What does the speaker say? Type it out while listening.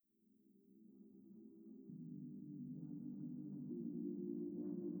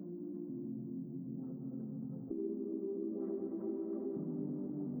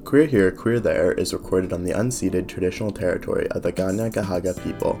Queer Here, Queer There is recorded on the unceded traditional territory of the Kanien'kehá:ka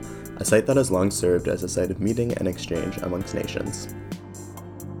people, a site that has long served as a site of meeting and exchange amongst nations.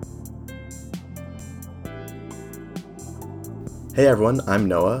 Hey everyone, I'm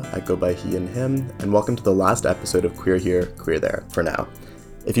Noah, I go by he and him, and welcome to the last episode of Queer Here, Queer There, for now.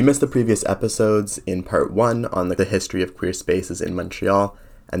 If you missed the previous episodes, in part 1 on the history of queer spaces in Montreal,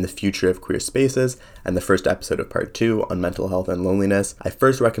 and the future of queer spaces, and the first episode of part 2 on mental health and loneliness, I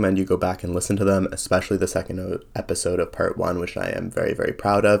first recommend you go back and listen to them, especially the second episode of part 1, which I am very, very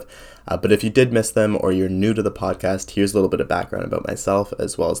proud of. But if you did miss them or you're new to the podcast, here's a little bit of background about myself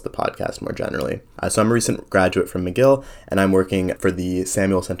as well as the podcast more generally. So I'm a recent graduate from McGill, and I'm working for the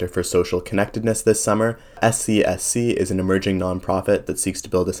Samuel Center for Social Connectedness this summer. SCSC is an emerging nonprofit that seeks to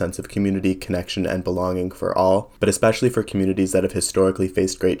build a sense of community, connection, and belonging for all, but especially for communities that have historically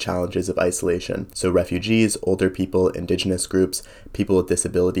faced great challenges of isolation. So refugees, older people, indigenous groups, people with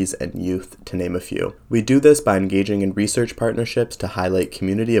disabilities, and youth, to name a few. We do this by engaging in research partnerships to highlight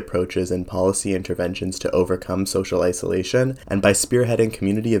community approaches and policy interventions to overcome social isolation, and by spearheading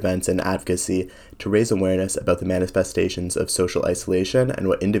community events and advocacy to raise awareness about the manifestations of social isolation and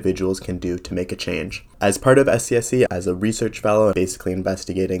what individuals can do to make a change. As part of SCSC, as a research fellow, I'm basically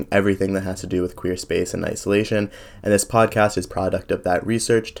investigating everything that has to do with queer space and isolation, and this podcast is product of that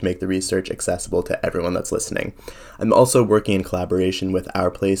research to make the research accessible to everyone that's listening. I'm also working in collaboration with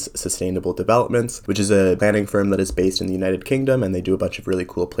Our Place Sustainable Developments, which is a planning firm that is based in the United Kingdom, and they do a bunch of really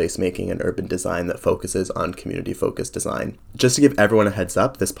cool placemaking and urban design that focuses on community-focused design. Just to give everyone a heads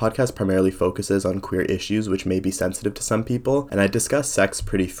up, this podcast primarily focuses on queer issues which may be sensitive to some people, and I discuss sex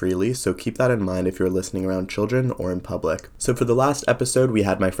pretty freely, so keep that in mind if you're listening around children or in public. So for the last episode, we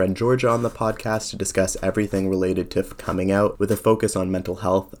had my friend Georgia on the podcast to discuss everything related to coming out, with a focus on mental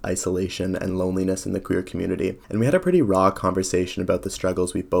health, isolation, and loneliness in the queer community. And we had a pretty raw conversation about the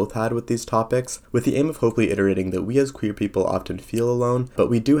struggles we both had with these topics, with the aim of hopefully iterating that we as queer people often feel alone, but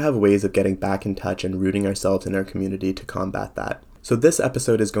we do have ways of getting back in touch and rooting ourselves in our community to combat that. So this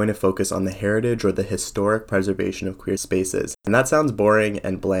episode is going to focus on the heritage or the historic preservation of queer spaces. And that sounds boring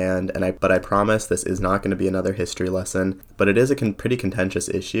and bland, but I promise this is not going to be another history lesson, but it is a pretty contentious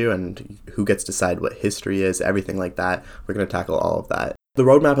issue, and who gets to decide what history is, everything like that. We're going to tackle all of that. The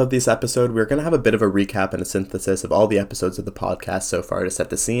roadmap of this episode, we're going to have a bit of a recap and a synthesis of all the episodes of the podcast so far to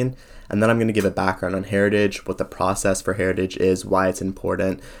set the scene, and then I'm going to give a background on heritage, what the process for heritage is, why it's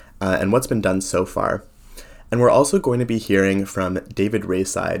important, and what's been done so far. And we're also going to be hearing from David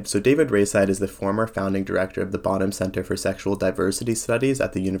Rayside. So David Rayside is the former founding director of the Bonham Center for Sexual Diversity Studies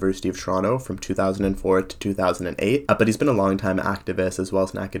at the University of Toronto from 2004 to 2008. But he's been a long-time activist as well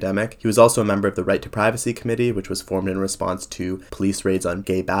as an academic. He was also a member of the Right to Privacy Committee, which was formed in response to police raids on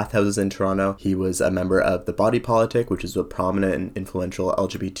gay bathhouses in Toronto. He was a member of The Body Politic, which is a prominent and influential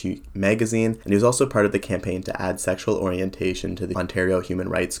LGBT magazine. And he was also part of the campaign to add sexual orientation to the Ontario Human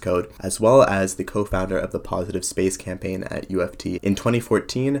Rights Code, as well as the co-founder of the Positive Space campaign at UFT. In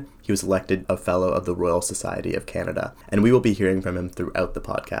 2014, he was elected a Fellow of the Royal Society of Canada, and we will be hearing from him throughout the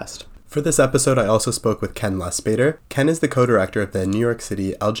podcast. For this episode, I also spoke with Ken Lustbader. Ken is the co-director of the New York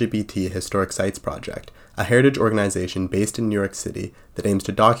City LGBT Historic Sites Project, a heritage organization based in New York City that aims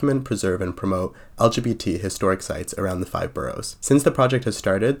to document, preserve, and promote LGBT historic sites around the 5 boroughs. Since the project has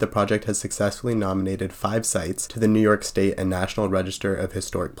started, the project has successfully nominated 5 sites to the New York State and National Register of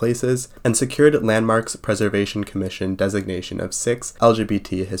Historic Places, and secured Landmarks Preservation Commission designation of 6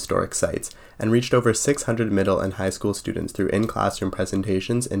 LGBT historic sites, and reached over 600 middle and high school students through in-classroom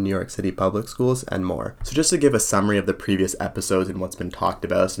presentations in New York City public schools and more. So just to give a summary of the previous episodes and what's been talked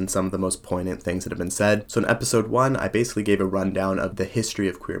about and some of the most poignant things that have been said. So in episode 1, I basically gave a rundown of the history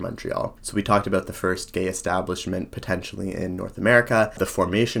of queer Montreal. So we talked about the first gay establishment potentially in North America, the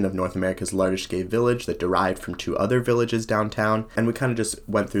formation of North America's largest gay village that derived from 2 other villages downtown, and we kind of just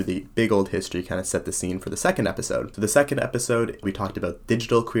went through the big old history, kind of set the scene for the second episode. So the second episode, we talked about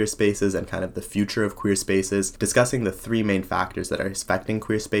digital queer spaces and kind of the future of queer spaces, discussing the 3 main factors that are affecting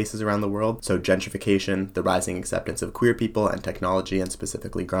queer spaces around the world. So gentrification, the rising acceptance of queer people, and technology, and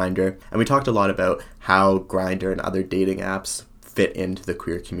specifically Grindr. And we talked a lot about how Grindr and other dating apps fit into the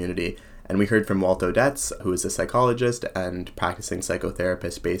queer community. And we heard from Walt Odets, who is a psychologist and practicing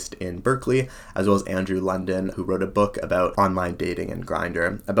psychotherapist based in Berkeley, as well as Andrew London, who wrote a book about online dating and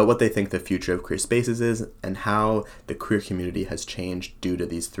Grindr, about what they think the future of queer spaces is and how the queer community has changed due to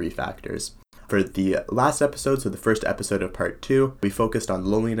these 3 factors. For the last episode, so the first episode of part 2, we focused on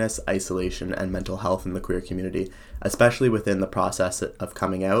loneliness, isolation, and mental health in the queer community, especially within the process of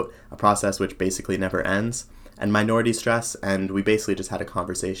coming out, a process which basically never ends, and minority stress, and we basically just had a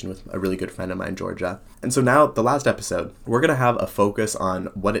conversation with a really good friend of mine, Georgia. And so now, the last episode, we're going to have a focus on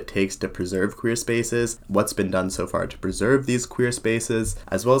what it takes to preserve queer spaces, what's been done so far to preserve these queer spaces,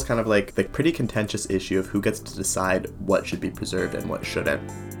 as well as kind of like the pretty contentious issue of who gets to decide what should be preserved and what shouldn't.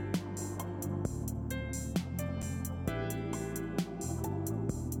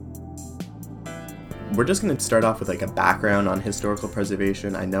 We're just going to start off with like a background on historical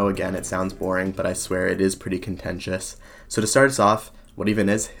preservation. I know, again, it sounds boring, but I swear it is pretty contentious. So to start us off, what even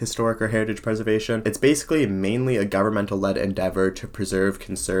is historic or heritage preservation? It's basically mainly a governmental-led endeavor to preserve,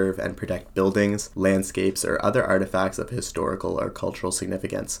 conserve, and protect buildings, landscapes, or other artifacts of historical or cultural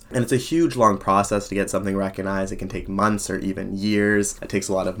significance. And it's a huge, long process to get something recognized. It can take months or even years. It takes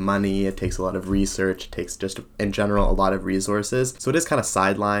a lot of money. It takes a lot of research. It takes just, in general, a lot of resources. So it is kind of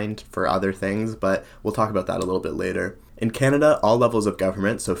sidelined for other things, but we'll talk about that a little bit later. In Canada, all levels of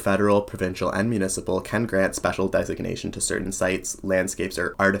government, so federal, provincial, and municipal, can grant special designation to certain sites, landscapes,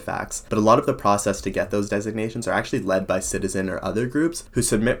 or artifacts, but a lot of the process to get those designations are actually led by citizen or other groups who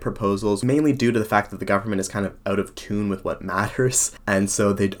submit proposals mainly due to the fact that the government is kind of out of tune with what matters, and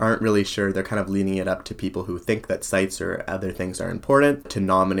so they aren't really sure. They're kind of leaning it up to people who think that sites or other things are important to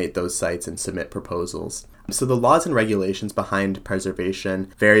nominate those sites and submit proposals. So the laws and regulations behind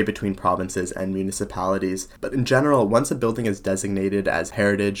preservation vary between provinces and municipalities, but in general, once a building is designated as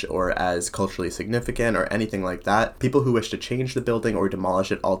heritage or as culturally significant or anything like that, people who wish to change the building or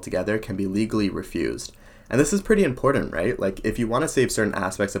demolish it altogether can be legally refused. And this is pretty important, right? Like, if you want to save certain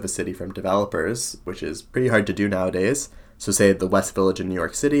aspects of a city from developers, which is pretty hard to do nowadays, so say the West Village in New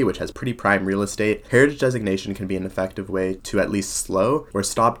York City, which has pretty prime real estate, heritage designation can be an effective way to at least slow or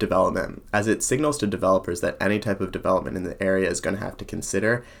stop development, as it signals to developers that any type of development in the area is going to have to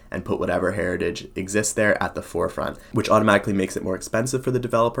consider and put whatever heritage exists there at the forefront, which automatically makes it more expensive for the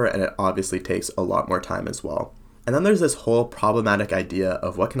developer, and it obviously takes a lot more time as well. And then there's this whole problematic idea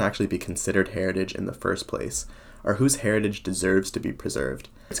of what can actually be considered heritage in the first place, or whose heritage deserves to be preserved.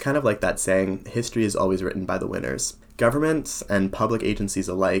 It's kind of like that saying, history is always written by the winners. Governments and public agencies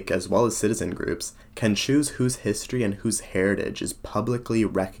alike, as well as citizen groups, can choose whose history and whose heritage is publicly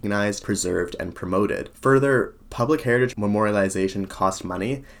recognized, preserved, and promoted. Further, public heritage memorialization costs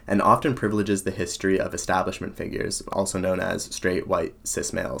money and often privileges the history of establishment figures, also known as straight, white,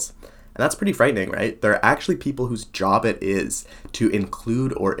 cis males. And that's pretty frightening, right? There are actually people whose job it is to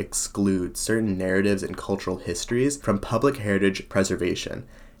include or exclude certain narratives and cultural histories from public heritage preservation.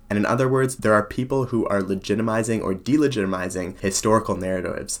 And in other words, there are people who are legitimizing or delegitimizing historical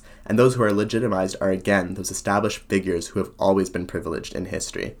narratives. And those who are legitimized are, again, those established figures who have always been privileged in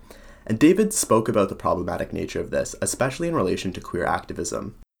history. And David spoke about the problematic nature of this, especially in relation to queer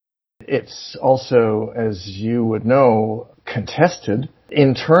activism. It's also, as you would know, contested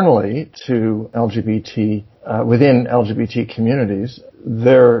internally to LGBT, within LGBT communities.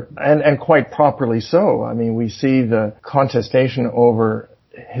 And quite properly so. I mean, we see the contestation over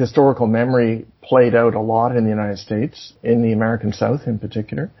historical memory played out a lot in the United States, in the American South in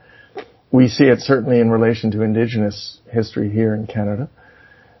particular. We see it certainly in relation to Indigenous history here in Canada.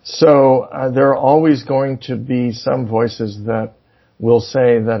 So there are always going to be some voices that will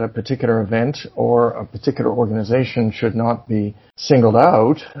say that a particular event or a particular organization should not be singled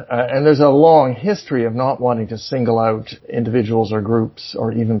out. And there's a long history of not wanting to single out individuals or groups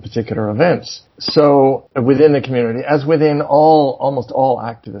or even particular events. So within the community, as within almost all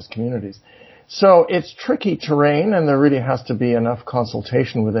activist communities. So it's tricky terrain, and there really has to be enough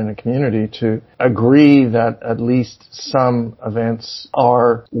consultation within a community to agree that at least some events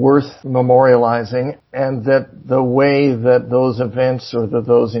are worth memorializing, and that the way that those events or that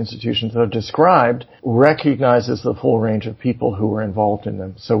those institutions are described recognizes the full range of people who were involved in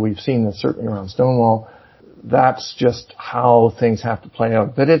them. So we've seen this certainly around Stonewall. That's just how things have to play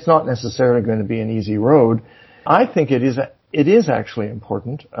out. But it's not necessarily going to be an easy road. I think it is actually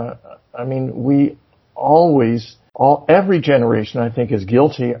important. I mean, we always, every generation, I think, is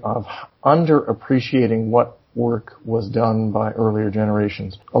guilty of underappreciating what work was done by earlier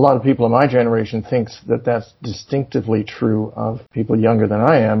generations. A lot of people in my generation thinks that that's distinctively true of people younger than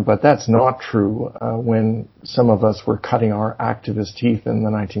I am, but that's not true when some of us were cutting our activist teeth in the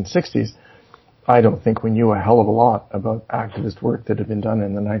 1960s. I don't think we knew a hell of a lot about activist work that had been done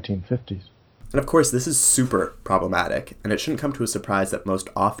in the 1950s. And of course, this is super problematic, and it shouldn't come to a surprise that most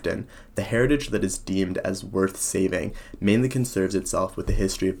often, the heritage that is deemed as worth saving mainly concerns itself with the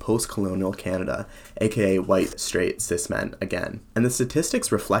history of post-colonial Canada, aka white, straight, cis men again. And the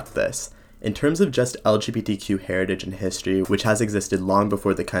statistics reflect this. In terms of just LGBTQ heritage and history, which has existed long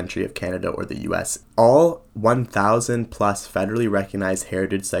before the country of Canada or the US, all 1,000 plus federally recognized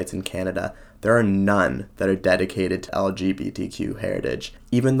heritage sites in Canada, there are none that are dedicated to LGBTQ heritage,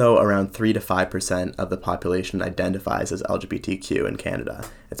 even though around 3 to 5% of the population identifies as LGBTQ in Canada.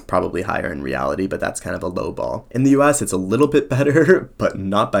 It's probably higher in reality, but that's kind of a low ball. In the US, it's a little bit better, but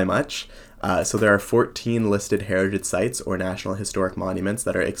not by much. So there are 14 listed heritage sites or national historic monuments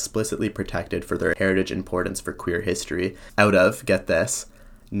that are explicitly protected for their heritage importance for queer history out of, get this,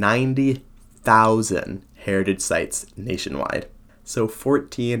 90,000 heritage sites nationwide. So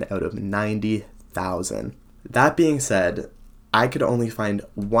 14 out of 90,000. That being said, I could only find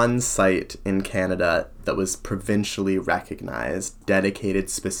one site in Canada that was provincially recognized,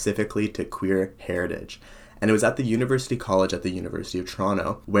 dedicated specifically to queer heritage. And it was at the University College at the University of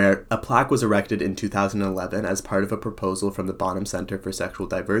Toronto, where a plaque was erected in 2011 as part of a proposal from the Bonham Centre for Sexual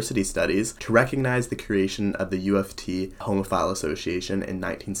Diversity Studies to recognize the creation of the U of T Homophile Association in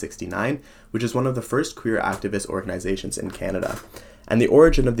 1969, which is one of the first queer activist organizations in Canada. And the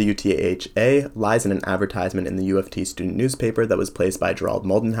origin of the UTHA lies in an advertisement in the U of T student newspaper that was placed by Gerald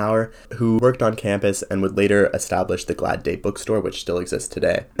Moldenhauer, who worked on campus and would later establish the Glad Day bookstore, which still exists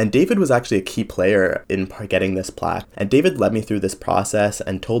today. And David was actually a key player in getting this plaque. And David led me through this process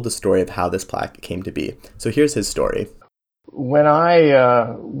and told the story of how this plaque came to be. So here's his story. When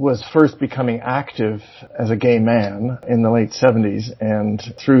I was first becoming active as a gay man in the late 70s and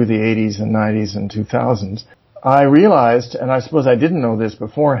through the 80s and 90s and 2000s, I realized, and I suppose I didn't know this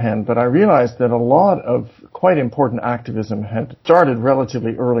beforehand, but I realized that a lot of quite important activism had started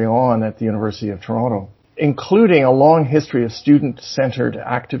relatively early on at the University of Toronto, including a long history of student-centered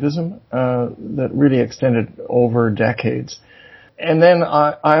activism that really extended over decades. And then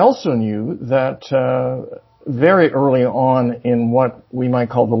I also knew that very early on in what we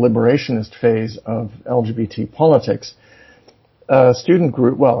might call the liberationist phase of LGBT politics, a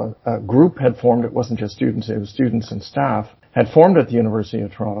group had formed. It wasn't just students, it was students and staff, had formed at the University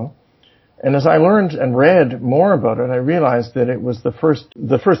of Toronto. And as I learned and read more about it, I realized that it was the first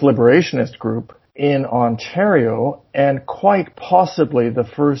liberationist group in Ontario and quite possibly the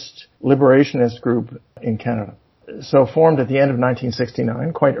first liberationist group in Canada. So formed at the end of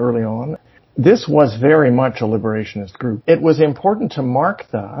 1969, quite early on. This was very much a liberationist group. It was important to mark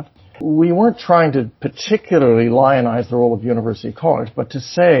that. We weren't trying to particularly lionize the role of University College, but to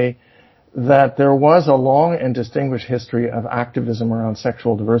say that there was a long and distinguished history of activism around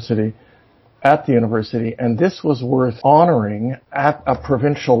sexual diversity at the university, and this was worth honoring at a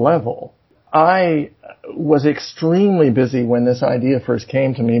provincial level. I was extremely busy when this idea first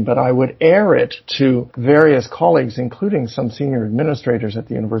came to me, but I would air it to various colleagues, including some senior administrators at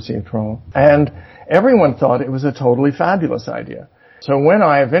the University of Toronto, and everyone thought it was a totally fabulous idea. So when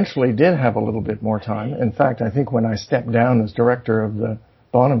I eventually did have a little bit more time, in fact, I think when I stepped down as director of the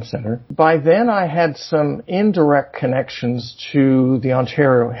Bonham Centre, by then I had some indirect connections to the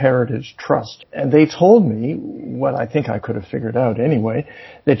Ontario Heritage Trust. And they told me, what I think I could have figured out anyway,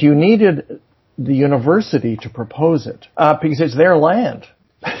 that you needed the university to propose it, because it's their land,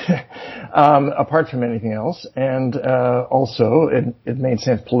 apart from anything else. And also, it made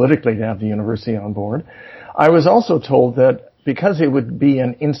sense politically to have the university on board. I was also told that because it would be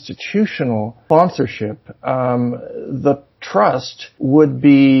an institutional sponsorship, the trust would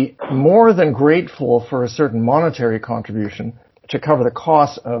be more than grateful for a certain monetary contribution to cover the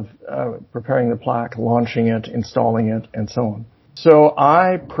cost of preparing the plaque, launching it, installing it, and so on. So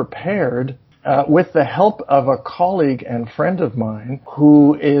I prepared, with the help of a colleague and friend of mine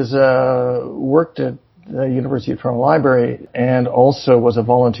who is worked at the University of Toronto Library and also was a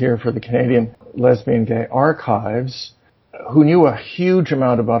volunteer for the Canadian Lesbian Gay Archives, who knew a huge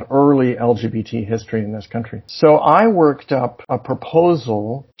amount about early LGBT history in this country. So I worked up a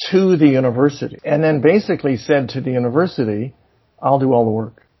proposal to the university and then basically said to the university, I'll do all the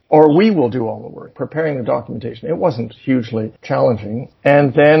work, or we will do all the work, preparing the documentation. It wasn't hugely challenging.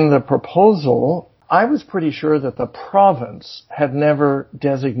 And then the proposal, I was pretty sure that the province had never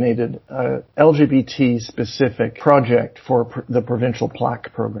designated a LGBT-specific project for the provincial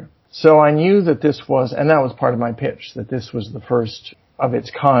plaque program. So I knew that this was, and that was part of my pitch, that this was the first of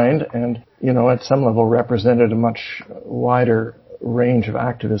its kind and, at some level represented a much wider range of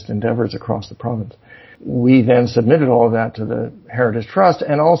activist endeavors across the province. We then submitted all of that to the Heritage Trust,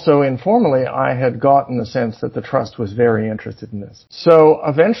 and also informally I had gotten the sense that the Trust was very interested in this. So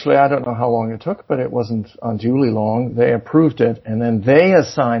eventually, I don't know how long it took, but it wasn't unduly long. They approved it, and then they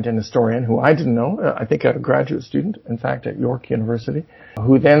assigned an historian who I didn't know, I think a graduate student, in fact, at York University,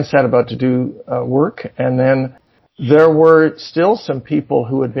 who then set about to do work, and then there were still some people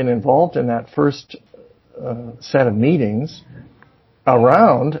who had been involved in that first set of meetings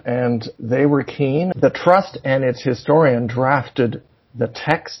around, and they were keen. The Trust and its historian drafted the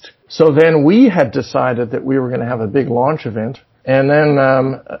text. So then we had decided that we were going to have a big launch event. And then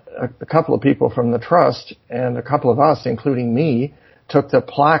a couple of people from the Trust and a couple of us, including me, took the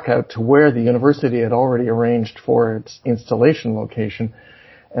plaque out to where the university had already arranged for its installation location.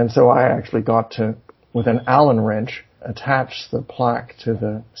 And so I actually got to, with an Allen wrench, attach the plaque to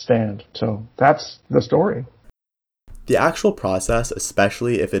the stand. So that's the story. The actual process,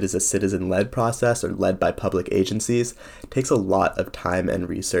 especially if it is a citizen-led process or led by public agencies, takes a lot of time and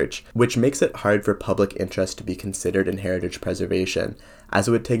research, which makes it hard for public interest to be considered in heritage preservation, as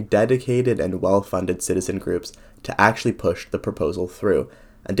it would take dedicated and well-funded citizen groups to actually push the proposal through.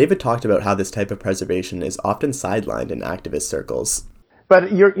 And David talked about how this type of preservation is often sidelined in activist circles.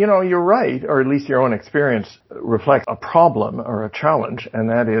 But you're right, or at least your own experience reflects a problem or a challenge, and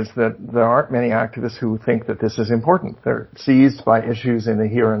that is that there aren't many activists who think that this is important. They're seized by issues in the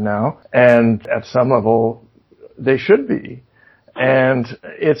here and now, and at some level, they should be. And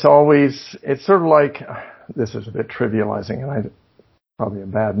it's sort of like, this is a bit trivializing, and probably a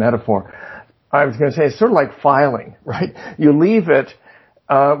bad metaphor. I was going to say, it's sort of like filing, right? You leave it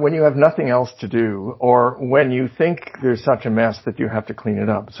when you have nothing else to do, or when you think there's such a mess that you have to clean it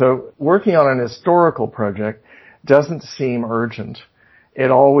up. So working on an historical project doesn't seem urgent.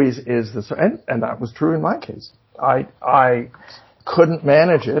 It always is and that was true in my case. I couldn't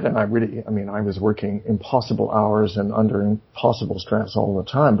manage it, and I was working impossible hours and under impossible stress all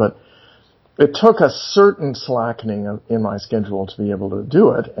the time, but it took a certain slackening in my schedule to be able to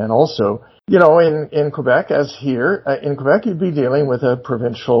do it. And also, in Quebec, as here, in Quebec, you'd be dealing with a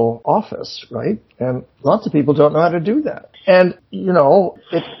provincial office, right? And lots of people don't know how to do that. And,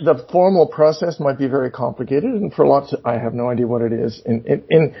 the formal process might be very complicated, and for I have no idea what it is.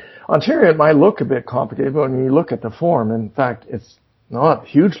 In Ontario, it might look a bit complicated, but when you look at the form, in fact, it's not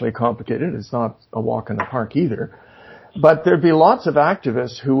hugely complicated. It's not a walk in the park either. But there'd be lots of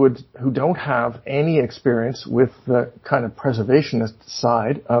activists who don't have any experience with the kind of preservationist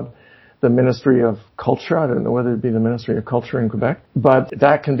side of the Ministry of Culture. I don't know whether it'd be the Ministry of Culture in Quebec, but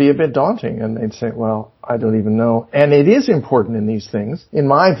that can be a bit daunting. And they'd say, well, I don't even know. And it is important in these things, in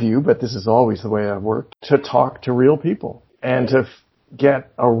my view, but this is always the way I've worked, to talk to real people and to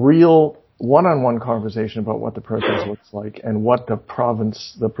get a real one-on-one conversation about what the process looks like and what the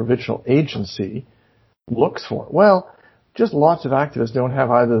provincial agency looks for. Well, just lots of activists don't have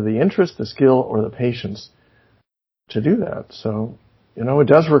either the interest, the skill, or the patience to do that. So, it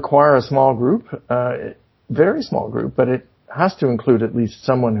does require a small group, very small group, but it has to include at least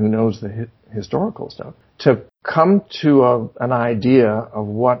someone who knows the historical stuff to come to an idea of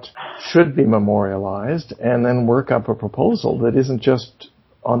what should be memorialized and then work up a proposal that isn't just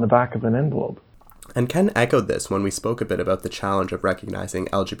on the back of an envelope. And Ken echoed this when we spoke a bit about the challenge of recognizing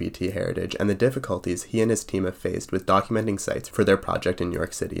LGBT heritage and the difficulties he and his team have faced with documenting sites for their project in New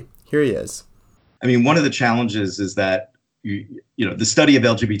York City. Here he is. One of the challenges is that the study of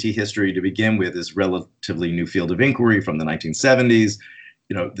LGBT history to begin with is relatively new field of inquiry from the 1970s.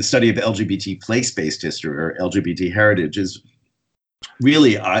 The study of LGBT place-based history or LGBT heritage is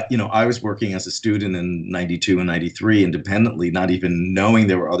really, I was working as a student in 92 and 93 independently, not even knowing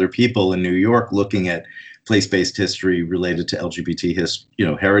there were other people in New York looking at place-based history related to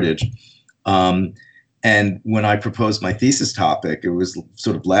LGBT heritage. And when I proposed my thesis topic, it was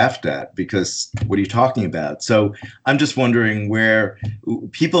sort of laughed at because what are you talking about? So I'm just wondering where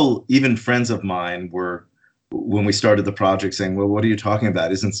people, even friends of mine, were, when we started the project, saying, well, what are you talking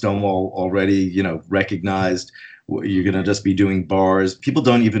about? Isn't Stonewall already, recognized? You're going to just be doing bars. People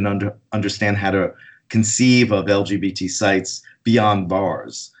don't even understand how to conceive of LGBT sites beyond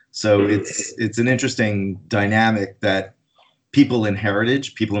bars. So it's an interesting dynamic that people in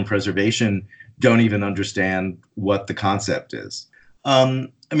heritage, people in preservation, don't even understand what the concept is.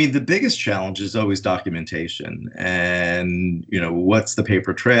 The biggest challenge is always documentation. And, what's the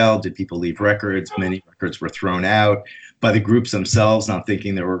paper trail? Did people leave records? Many records were thrown out by the groups themselves, not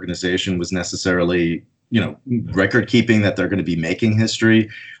thinking their organization was necessarily, record keeping, that they're going to be making history.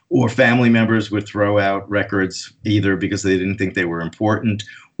 Or family members would throw out records either because they didn't think they were important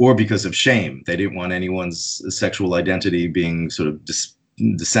or because of shame. They didn't want anyone's sexual identity being sort of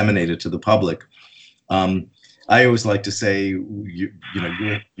disseminated to the public. I always like to say,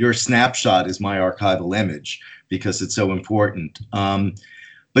 your snapshot is my archival image because it's so important.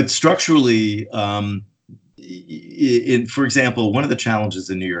 But structurally, for example, one of the challenges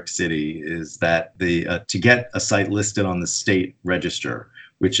in New York City is that to get a site listed on the state register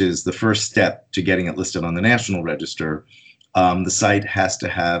which is the first step to getting it listed on the National Register, the site has to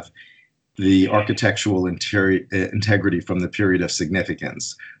have the architectural integrity from the period of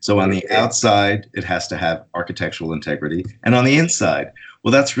significance. So on the outside, it has to have architectural integrity. And on the inside,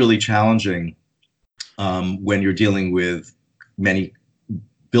 well, that's really challenging when you're dealing with many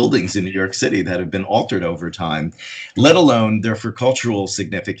buildings in New York City that have been altered over time, let alone they're for cultural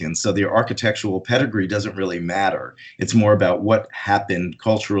significance. So their architectural pedigree doesn't really matter. It's more about what happened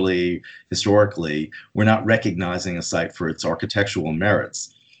culturally, historically. We're not recognizing a site for its architectural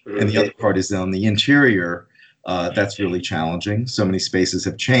merits. And the other part is on the interior, that's really challenging. So many spaces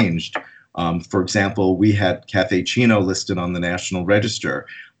have changed. For example, we had Cafe Chino listed on the National Register,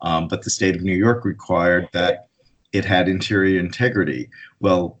 but the state of New York required that it had interior integrity.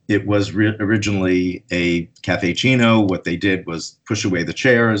 Well, it was originally a Cafe Chino. What they did was push away the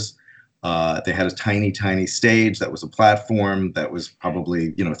chairs. They had a tiny, tiny stage that was a platform that was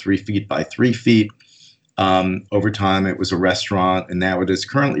probably 3 feet by 3 feet. Over time, it was a restaurant, and now it is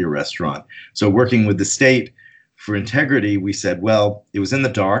currently a restaurant. So working with the state for integrity, we said, well, it was in the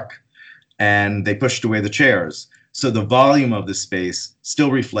dark, and they pushed away the chairs. So the volume of the space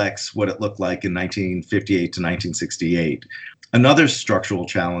still reflects what it looked like in 1958 to 1968. Another structural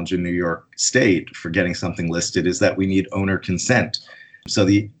challenge in New York State for getting something listed is that we need owner consent. So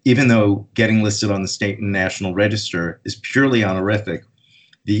even though getting listed on the state and national register is purely honorific,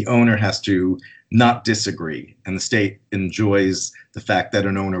 the owner has to not disagree, and the state enjoys the fact that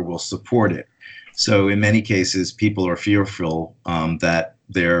an owner will support it. So in many cases, people are fearful that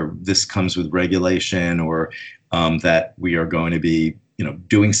this comes with regulation, or that we are going to be,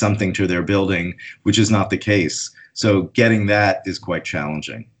 doing something to their building, which is not the case. So getting that is quite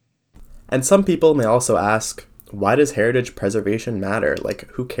challenging. And some people may also ask, why does heritage preservation matter? Like,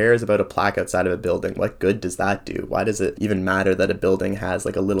 who cares about a plaque outside of a building? What good does that do? Why does it even matter that a building has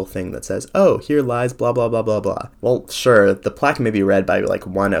like a little thing that says, oh, here lies blah, blah, blah, blah, blah? Well, sure, the plaque may be read by like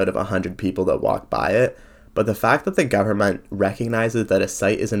 1 out of 100 people that walk by it, but the fact that the government recognizes that a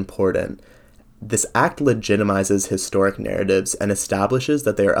site is important, this act legitimizes historic narratives and establishes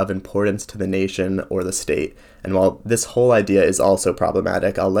that they are of importance to the nation or the state. And while this whole idea is also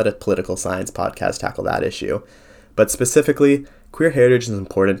problematic, I'll let a political science podcast tackle that issue. But specifically, queer heritage is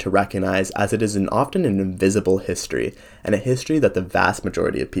important to recognize as it is often an invisible history, and a history that the vast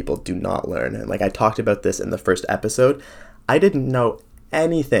majority of people do not learn. And like I talked about this in the first episode, I didn't know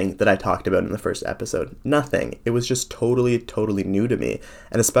anything that I talked about in the first episode. Nothing. It was just totally, totally new to me,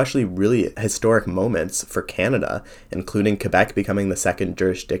 and especially really historic moments for Canada, including Quebec becoming the second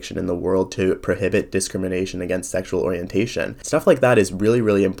jurisdiction in the world to prohibit discrimination against sexual orientation. Stuff like that is really,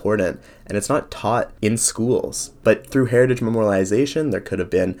 really important, and it's not taught in schools. But through heritage memorialization, there could have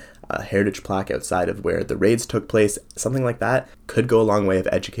been a heritage plaque outside of where the raids took place. Something like that could go a long way of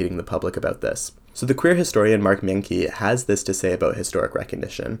educating the public about this. So the queer historian Mark Minkey has this to say about historic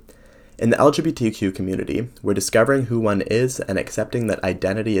recognition. In the LGBTQ community, we're discovering who one is and accepting that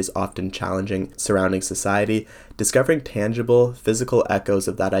identity is often challenging surrounding society. Discovering tangible, physical echoes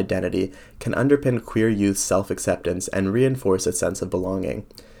of that identity can underpin queer youth's self-acceptance and reinforce a sense of belonging.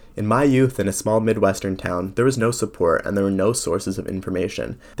 In my youth in a small Midwestern town, there was no support and there were no sources of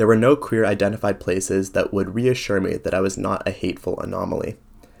information. There were no queer identified places that would reassure me that I was not a hateful anomaly.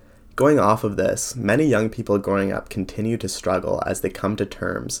 Going off of this, many young people growing up continue to struggle as they come to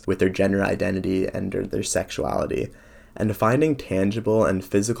terms with their gender identity and their sexuality, and finding tangible and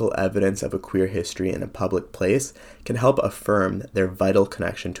physical evidence of a queer history in a public place can help affirm their vital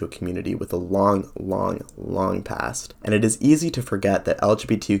connection to a community with a long, long, long past. And it is easy to forget that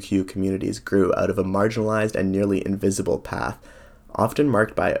LGBTQ communities grew out of a marginalized and nearly invisible path, often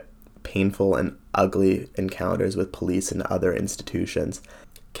marked by painful and ugly encounters with police and other institutions.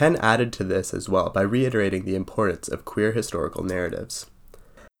 Ken added to this as well by reiterating the importance of queer historical narratives.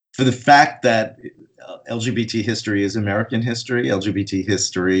 For the fact that LGBT history is American history, LGBT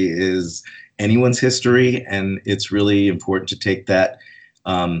history is anyone's history, and it's really important to take that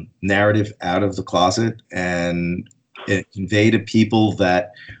narrative out of the closet and convey to people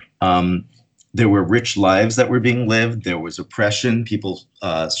that there were rich lives that were being lived. There was oppression. People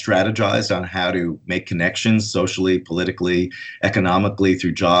strategized on how to make connections socially, politically, economically,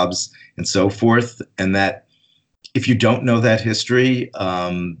 through jobs and so forth. And that if you don't know that history,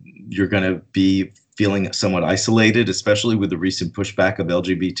 you're going to be feeling somewhat isolated, especially with the recent pushback of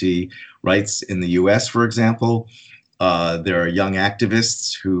LGBT rights in the US, for example. There are young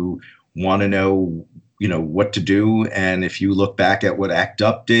activists who want to know what to do. And if you look back at what ACT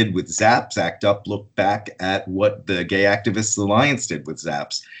UP did with Zaps, ACT UP looked back at what the Gay Activists Alliance did with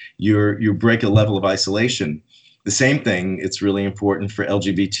Zaps. You break a level of isolation. The same thing, it's really important for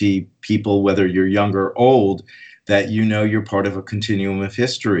LGBT people, whether you're young or old, that you know you're part of a continuum of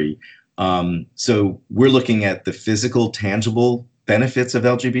history. So we're looking at the physical, tangible benefits of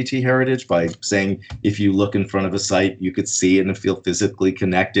LGBT heritage by saying if you look in front of a site, you could see it and feel physically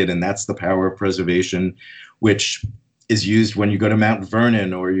connected, and that's the power of preservation, which is used when you go to Mount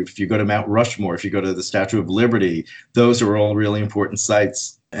Vernon, or if you go to Mount Rushmore, if you go to the Statue of Liberty. Those are all really important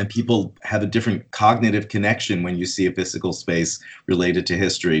sites, and people have a different cognitive connection when you see a physical space related to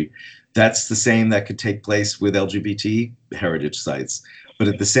history. That's the same that could take place with LGBT heritage sites. But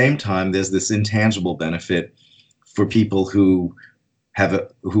at the same time, there's this intangible benefit for people who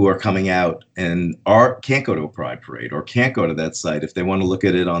are coming out and can't go to a pride parade or can't go to that site. If they want to look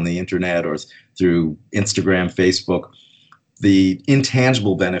at it on the internet or through Instagram, Facebook, the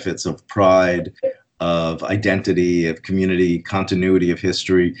intangible benefits of pride, of identity, of community, continuity of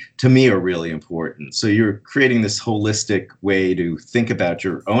history, to me are really important. So you're creating this holistic way to think about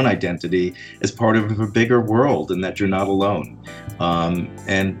your own identity as part of a bigger world, and that you're not alone.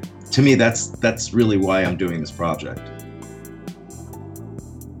 And to me, that's really why I'm doing this project.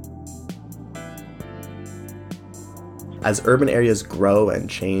 As urban areas grow and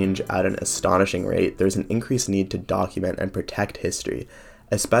change at an astonishing rate, there's an increased need to document and protect history,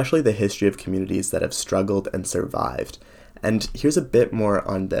 especially the history of communities that have struggled and survived. And here's a bit more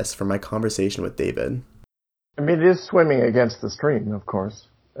on this from my conversation with David. I mean, it is swimming against the stream, of course.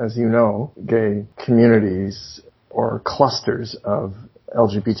 As you know, gay communities or clusters of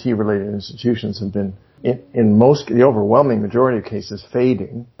LGBT-related institutions have been, in the overwhelming majority of cases,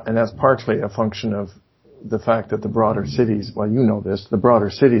 fading. And that's partly a function of the fact that the broader cities, well, you know this, the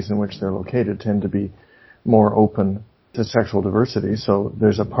broader cities in which they're located tend to be more open to sexual diversity. So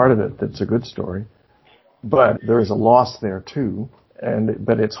there's a part of it that's a good story. But there is a loss there too.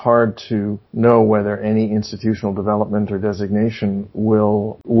 But it's hard to know whether any institutional development or designation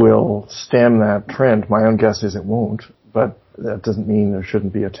will stem that trend. My own guess is it won't, but that doesn't mean there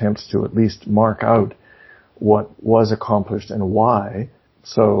shouldn't be attempts to at least mark out what was accomplished and why.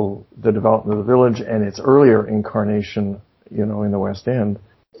 So the development of the village and its earlier incarnation, in the West End,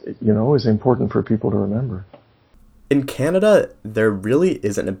 is important for people to remember. In Canada, there really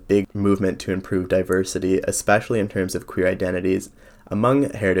isn't a big movement to improve diversity, especially in terms of queer identities,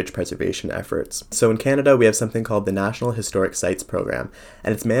 among heritage preservation efforts. So in Canada, we have something called the National Historic Sites Program,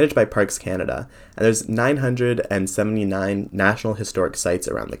 and it's managed by Parks Canada. And there's 979 National Historic Sites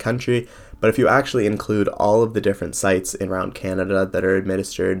around the country, but if you actually include all of the different sites around Canada that are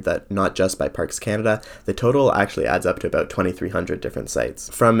administered, that not just by Parks Canada, the total actually adds up to about 2,300 different sites.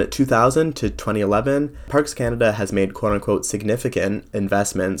 From 2000 to 2011, Parks Canada has made quote-unquote significant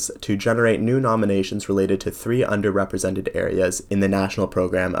investments to generate new nominations related to 3 underrepresented areas in the National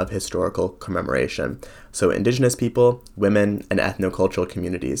Program of Historical Commemoration. So Indigenous people, women, and ethnocultural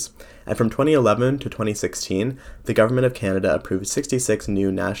communities. And from 2011 to 2016, the Government of Canada approved 66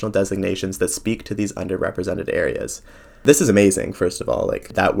 new national designations that speak to these underrepresented areas. This is amazing, first of all.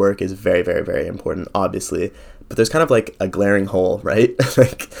 That work is very, very, very important, obviously. But there's kind of a glaring hole, right?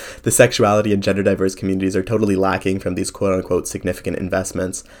 The sexuality and gender diverse communities are totally lacking from these quote-unquote significant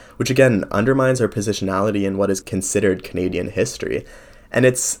investments, which again undermines our positionality in what is considered Canadian history. And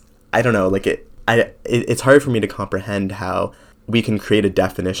it's hard for me to comprehend how we can create a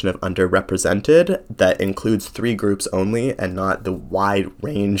definition of underrepresented that includes 3 groups only and not the wide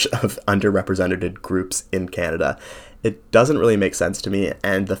range of underrepresented groups in Canada. It doesn't really make sense to me,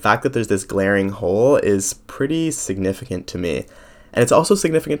 and the fact that there's this glaring hole is pretty significant to me. And it's also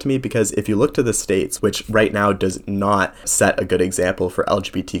significant to me because if you look to the States, which right now does not set a good example for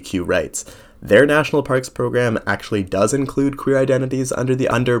LGBTQ rights, their national parks program actually does include queer identities under the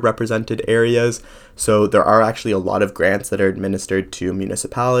underrepresented areas. So there are actually a lot of grants that are administered to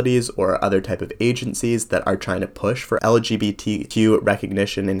municipalities or other type of agencies that are trying to push for LGBTQ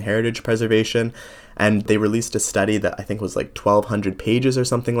recognition and heritage preservation. And they released a study that I think was 1,200 pages or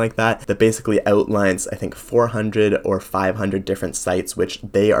something like that basically outlines, I think, 400 or 500 different sites which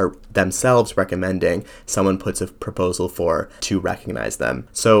they are themselves recommending someone puts a proposal for to recognize them.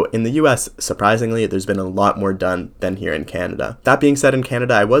 So in the US, surprisingly, there's been a lot more done than here in Canada. That being said, in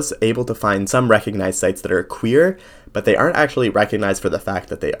Canada, I was able to find some recognized sites that are queer, but they aren't actually recognized for the fact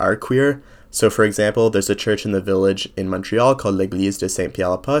that they are queer. So for example, there's a church in the village in Montreal called l'Église de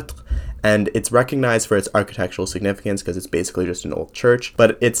Saint-Pierre-l'Apôtre, And it's recognized for its architectural significance because it's basically just an old church,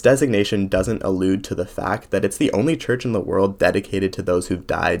 but its designation doesn't allude to the fact that it's the only church in the world dedicated to those who've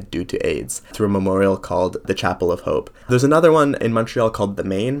died due to AIDS through a memorial called the Chapel of Hope. There's another one in Montreal called the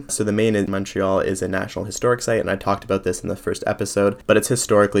Maine. So the Maine in Montreal is a National Historic Site, and I talked about this in the first episode, but it's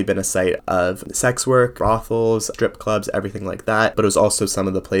historically been a site of sex work, brothels, strip clubs, everything like that, but it was also some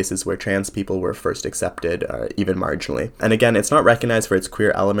of the places where trans people were first accepted, even marginally. And again, it's not recognized for its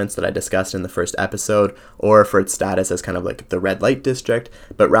queer elements that I discussed in the first episode, or for its status as kind of like the red light district,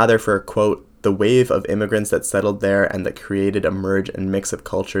 but rather for, quote, the wave of immigrants that settled there and that created a merge and mix of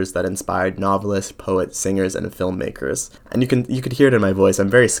cultures that inspired novelists, poets, singers, and filmmakers. And you could hear it in my voice. I'm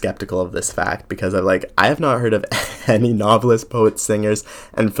very skeptical of this fact because I have not heard of any novelists, poets, singers,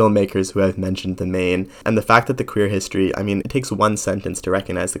 and filmmakers who have mentioned the Maine. And the fact that the queer history, it takes one sentence to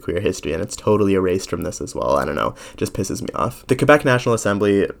recognize the queer history, and it's totally erased from this as well. I don't know, just pisses me off. The Quebec National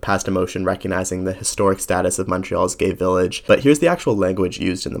Assembly passed a motion recognizing the historic status of Montreal's gay village, but here's the actual language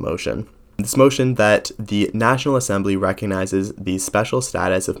used in the motion. This motion that the National Assembly recognizes the special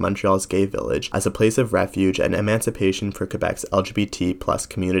status of Montreal's gay village as a place of refuge and emancipation for Quebec's LGBT plus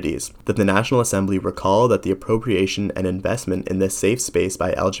communities. That the National Assembly recall that the appropriation and investment in this safe space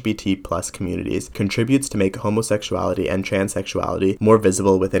by LGBT plus communities contributes to make homosexuality and transsexuality more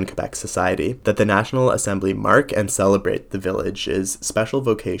visible within Quebec society. That the National Assembly mark and celebrate the village's special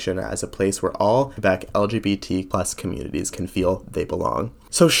vocation as a place where all Quebec LGBT plus communities can feel they belong.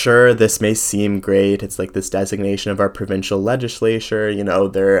 So sure, this may seem great. It's like this designation of our provincial legislature,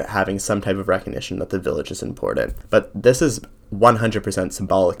 they're having some type of recognition that the village is important. But this is 100%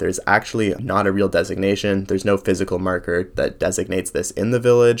 symbolic. There's actually not a real designation. There's no physical marker that designates this in the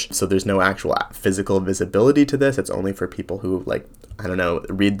village. So there's no actual physical visibility to this. It's only for people who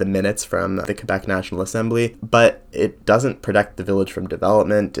read the minutes from the Quebec National Assembly, but it doesn't protect the village from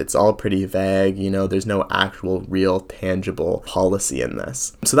development. It's all pretty vague. There's no actual real tangible policy in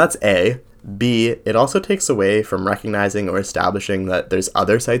this. So that's A. B, it also takes away from recognizing or establishing that there's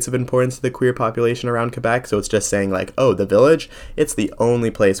other sites of importance to the queer population around Quebec. So it's just saying the village, it's the only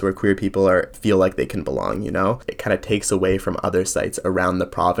place where queer people feel like they can belong, It kind of takes away from other sites around the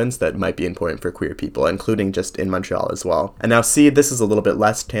province that might be important for queer people, including just in Montreal as well. And now C, this is a little bit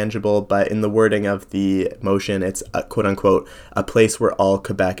less tangible, but in the wording of the motion, it's a, quote unquote, a place where all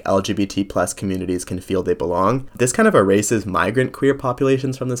Quebec LGBT plus communities can feel they belong. This kind of erases migrant queer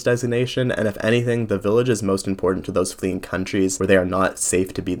populations from this designation. And if anything, the village is most important to those fleeing countries where they are not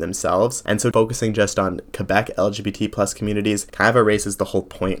safe to be themselves. And so focusing just on Quebec LGBT plus communities kind of erases the whole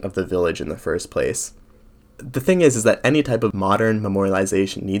point of the village in the first place. The thing is that any type of modern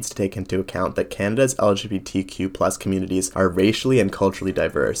memorialization needs to take into account that Canada's LGBTQ plus communities are racially and culturally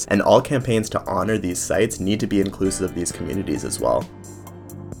diverse, and all campaigns to honor these sites need to be inclusive of these communities as well.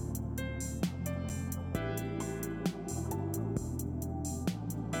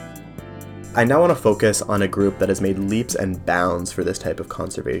 I now want to focus on a group that has made leaps and bounds for this type of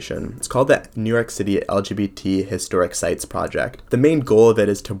conservation. It's called the New York City LGBT Historic Sites Project. The main goal of it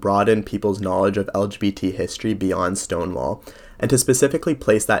is to broaden people's knowledge of LGBT history beyond Stonewall, and to specifically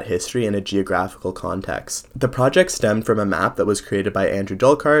place that history in a geographical context. The project stemmed from a map that was created by Andrew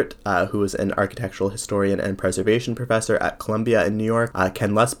Dulcart, who was an architectural historian and preservation professor at Columbia in New York,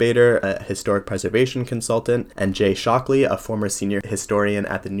 Ken Lustbader, a historic preservation consultant, and Jay Shockley, a former senior historian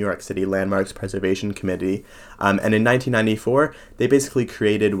at the New York City Landmarks Preservation Committee. And in 1994, they basically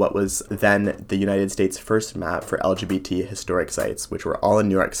created what was then the United States' first map for LGBT historic sites, which were all in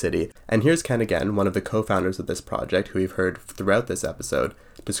New York City. And here's Ken again, one of the co-founders of this project, who we've heard throughout this episode,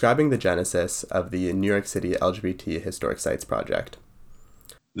 describing the genesis of the New York City LGBT Historic Sites Project.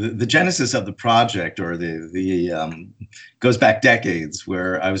 The genesis of the project, or goes back decades,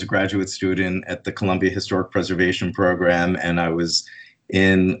 where I was a graduate student at the Columbia Historic Preservation Program, and I was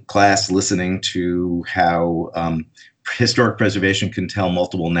in class listening to how historic preservation can tell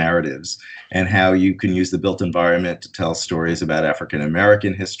multiple narratives, and how you can use the built environment to tell stories about African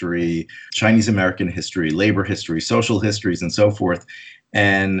American history, Chinese American history, labor history, social histories, and so forth.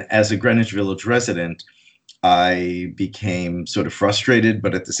 And as a Greenwich Village resident, I became sort of frustrated,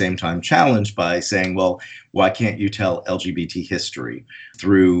 but at the same time challenged by saying, well, why can't you tell LGBT history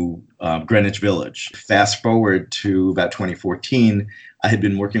through Greenwich Village? Fast forward to about 2014, I had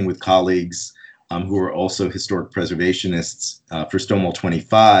been working with colleagues who are also historic preservationists for Stonewall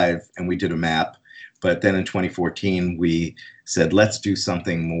 25, and we did a map. But then in 2014, we said, let's do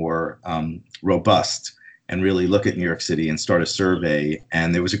something more robust and really look at New York City and start a survey.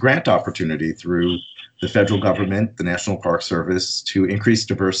 And there was a grant opportunity through the federal government, the National Park Service, to increase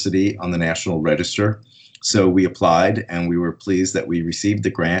diversity on the National Register. So we applied, and we were pleased that we received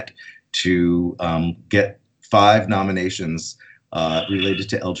the grant to get 5 nominations related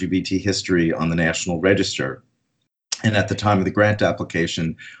to LGBT history on the National Register. And at the time of the grant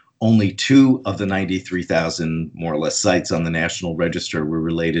application, only 2 of the 93,000 more or less sites on the National Register were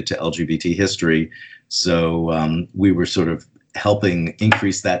related to LGBT history. So we were sort of helping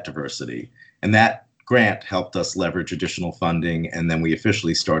increase that diversity. And that grant helped us leverage additional funding, and then we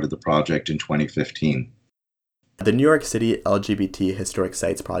officially started the project in 2015. The New York City LGBT Historic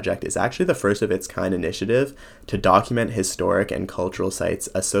Sites Project is actually the first of its kind initiative to document historic and cultural sites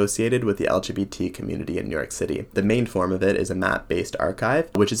associated with the LGBT community in New York City. The main form of it is a map-based archive,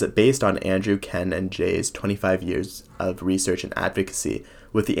 which is based on Andrew, Ken, and Jay's 25 years of research and advocacy,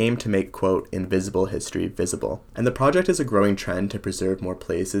 with the aim to make, quote, invisible history visible. And the project is a growing trend to preserve more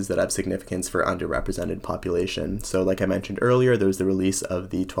places that have significance for underrepresented population. So like I mentioned earlier, there was the release of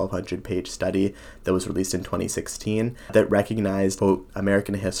the 1,200-page study that was released in 2016 that recognized, quote,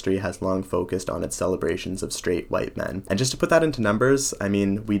 American history has long focused on its celebrations of straight white men. And just to put that into numbers, I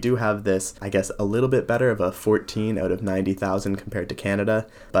mean, we do have this, I guess, a little bit better of a 14 out of 90,000 compared to Canada,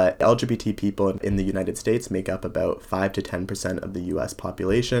 but LGBT people in the United States make up about 5 to 10% of the US population,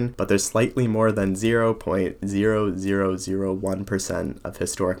 but there's slightly more than 0.0001% of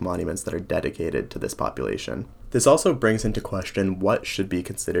historic monuments that are dedicated to this population. This also brings into question what should be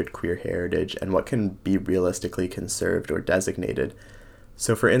considered queer heritage and what can be realistically conserved or designated.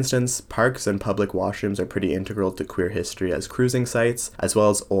 So for instance, parks and public washrooms are pretty integral to queer history as cruising sites, as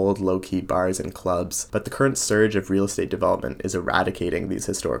well as old low-key bars and clubs. But the current surge of real estate development is eradicating these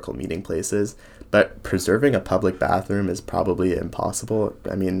historical meeting places. But preserving a public bathroom is probably impossible.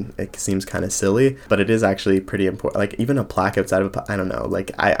 I mean, it seems kind of silly, but it is actually pretty important. Like even a plaque outside of I don't know, like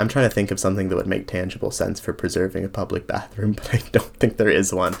I'm trying to think of something that would make tangible sense for preserving a public bathroom, but I don't think there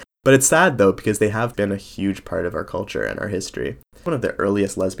is one. But it's sad, though, because they have been a huge part of our culture and our history. One of the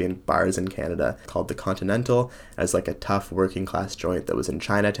earliest lesbian bars in Canada, called the Continental, as like a tough working class joint that was in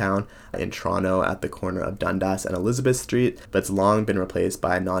Chinatown, in Toronto at the corner of Dundas and Elizabeth Street, but it's long been replaced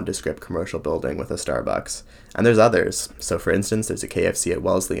by a nondescript commercial building with a Starbucks. And there's others. So for instance, there's a KFC at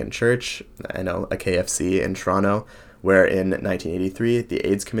Wesleyan Church, I know a KFC in Toronto, where in 1983, the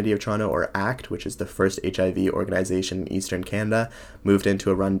AIDS Committee of Toronto, or ACT, which is the first HIV organization in Eastern Canada, moved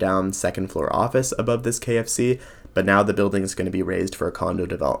into a rundown second-floor office above this KFC, but now the building is going to be raised for a condo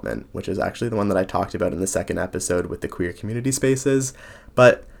development, which is actually the one that I talked about in the second episode with the queer community spaces.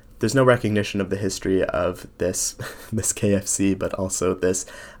 But there's no recognition of the history of this KFC, but also this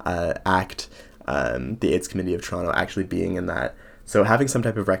ACT, the AIDS Committee of Toronto, actually being in that. So having some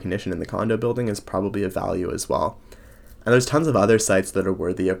type of recognition in the condo building is probably of value as well. And there's tons of other sites that are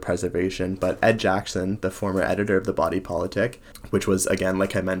worthy of preservation, but Ed Jackson, the former editor of The Body Politic, which was, again,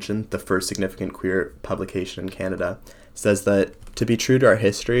 like I mentioned, the first significant queer publication in Canada, says that to be true to our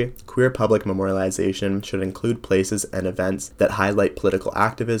history, queer public memorialization should include places and events that highlight political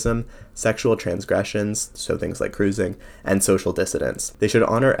activism, sexual transgressions, so things like cruising, and social dissidence. They should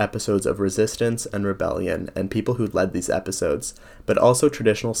honor episodes of resistance and rebellion and people who led these episodes, but also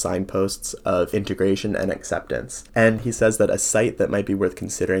traditional signposts of integration and acceptance. And he says that a site that might be worth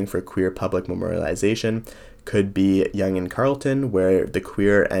considering for queer public memorialization could be Yonge and Carlton, where the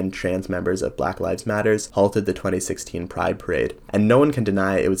queer and trans members of Black Lives Matters halted the 2016 Pride Parade. And no one can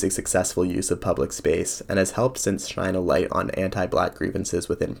deny it was a successful use of public space, and has helped since shine a light on anti-Black grievances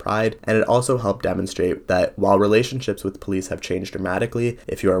within Pride, and it also helped demonstrate that while relationships with police have changed dramatically,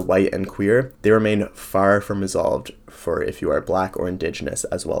 if you are white and queer, they remain far from resolved for if you are Black or Indigenous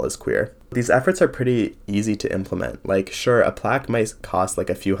as well as queer. These efforts are pretty easy to implement. Like, sure, a plaque might cost like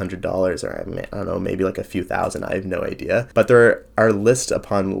a few $100s, or I don't know, maybe like a few thousand, I have no idea. But there are lists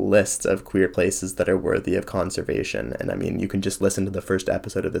upon lists of queer places that are worthy of conservation. And I mean, you can just listen to the first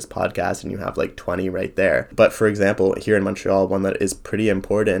episode of this podcast and you have like 20 right there. But for example, here in Montreal, one that is pretty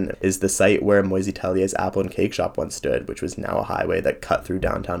important is the site where Moisey Tellier's Apple and Cake Shop once stood, which was now a highway that cut through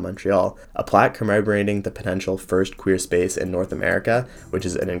downtown Montreal. A plaque commemorating the potential first queer space in North America, which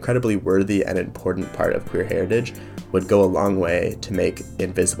is an incredibly worthy and important part of queer heritage, would go a long way to make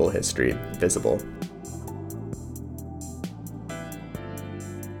invisible history visible.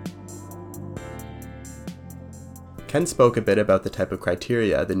 Ken spoke a bit about the type of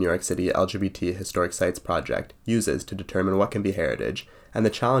criteria the New York City LGBT Historic Sites Project uses to determine what can be heritage, and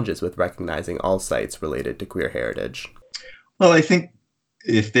the challenges with recognizing all sites related to queer heritage. Well, I think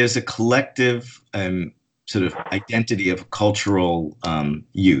if there's a collective sort of identity of cultural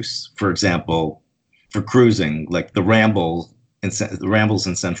use, for example, for cruising, like the Rambles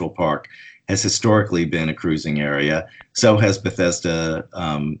in Central Park has historically been a cruising area. So has Bethesda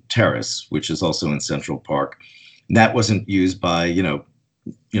Terrace, which is also in Central Park. And that wasn't used by,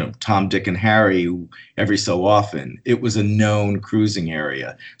 Tom, Dick, and Harry every so often. It was a known cruising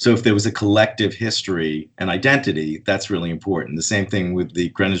area. So if there was a collective history and identity, that's really important. The same thing with the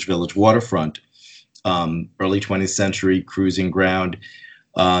Greenwich Village waterfront, early 20th century cruising ground,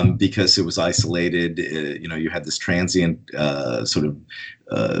 because it was isolated. You had this transient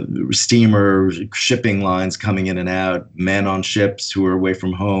steamer shipping lines coming in and out, men on ships who were away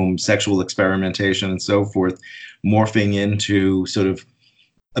from home, sexual experimentation and so forth, morphing into sort of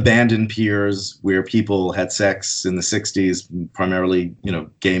abandoned piers where people had sex in the 60s, primarily,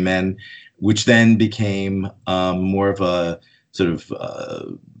 gay men, which then became more of a sort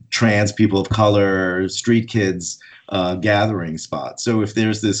of trans people of color, street kids gathering spot. So if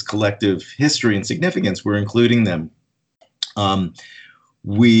there's this collective history and significance, we're including them.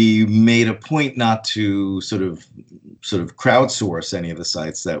 We made a point not to sort of crowdsource any of the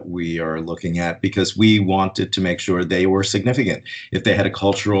sites that we are looking at, because we wanted to make sure they were significant, if they had a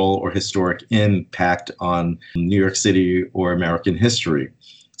cultural or historic impact on New York City or American history.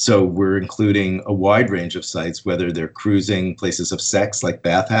 So we're including a wide range of sites, whether they're cruising places of sex like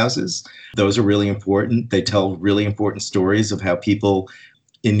bathhouses. Those are really important. They tell really important stories of how people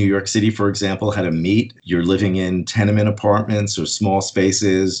in New York City, for example, had to meet. You're living in tenement apartments or small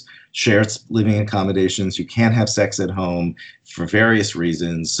spaces, shared living accommodations. You can't have sex at home for various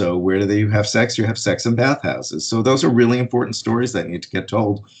reasons. So where do you have sex? You have sex in bathhouses. So those are really important stories that need to get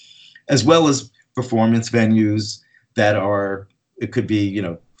told, as well as performance venues that are, it could be,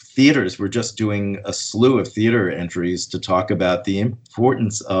 theaters. We're just doing a slew of theater entries to talk about the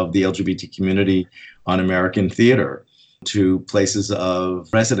importance of the LGBT community on American theater, to places of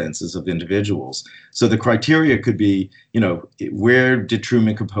residences of individuals. So the criteria could be, where did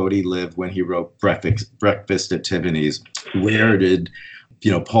Truman Capote live when he wrote Breakfast at Tiffany's? Where did,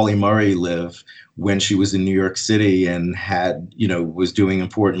 Pauli Murray live when she was in New York City and had, was doing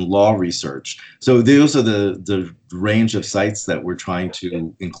important law research? So those are the range of sites that we're trying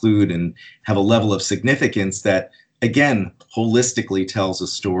to include and have a level of significance that, again, holistically tells a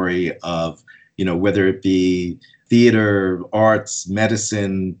story of, whether it be theater, arts,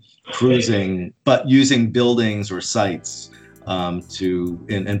 medicine, cruising, but using buildings or sites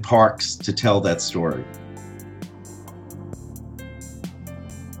and parks to tell that story.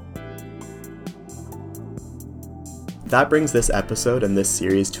 That brings this episode and this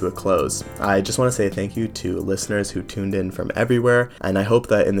series to a close. I just want to say thank you to listeners who tuned in from everywhere, and I hope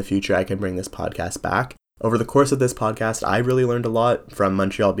that in the future I can bring this podcast back. Over the course of this podcast, I really learned a lot, from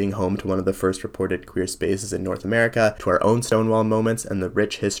Montreal being home to one of the first reported queer spaces in North America, to our own Stonewall moments and the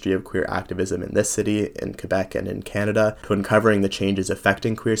rich history of queer activism in this city, in Quebec, and in Canada, to uncovering the changes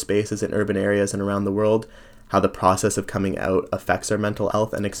affecting queer spaces in urban areas and around the world, how the process of coming out affects our mental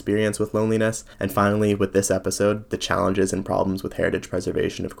health and experience with loneliness, and finally, with this episode, the challenges and problems with heritage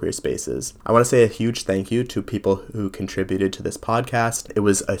preservation of queer spaces. I want to say a huge thank you to people who contributed to this podcast. It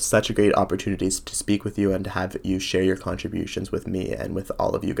was such a great opportunity to speak with you and to have you share your contributions with me and with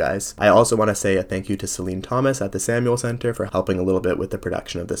all of you guys. I also want to say a thank you to Celine Thomas at the Samuel Center for helping a little bit with the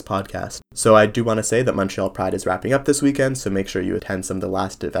production of this podcast. So I do want to say that Montreal Pride is wrapping up this weekend, so make sure you attend some of the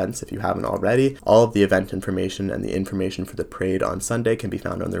last events if you haven't already. All of the event information and the information for the parade on Sunday can be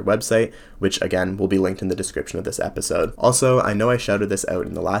found on their website, which again will be linked in the description of this episode. Also, I know I shouted this out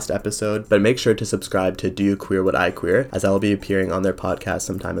in the last episode, but make sure to subscribe to Do You Queer What I Queer, as I'll be appearing on their podcast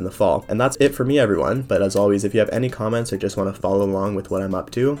sometime in the fall. And that's it for me, everyone, but as always, if you have any comments or just want to follow along with what I'm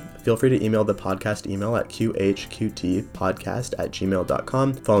up to, feel free to email the podcast email at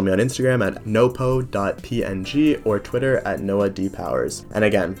qhqtpodcast@gmail.com. Follow me on Instagram at nopo.png or Twitter at noahdpowers. And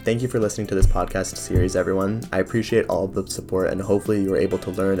again, thank you for listening to this podcast series, everyone. I appreciate all of the support, and hopefully you were able to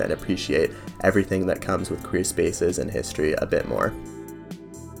learn and appreciate everything that comes with queer spaces and history a bit more.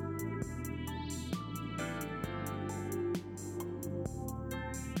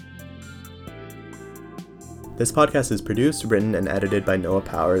 This podcast is produced, written, and edited by Noah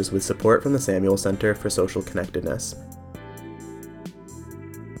Powers with support from the Samuel Center for Social Connectedness.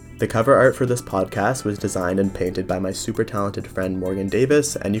 The cover art for this podcast was designed and painted by my super talented friend Morgan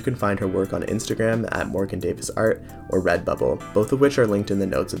Davis, and you can find her work on Instagram at Morgan Davis Art or Redbubble, both of which are linked in the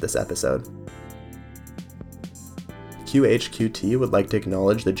notes of this episode. QHQT would like to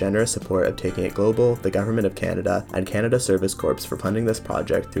acknowledge the generous support of Taking It Global, the Government of Canada, and Canada Service Corps for funding this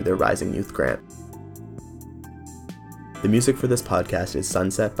project through their Rising Youth Grant. The music for this podcast is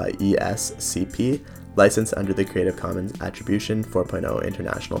Sunset by ESCP, licensed under the Creative Commons Attribution 4.0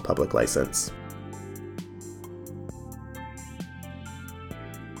 International Public License.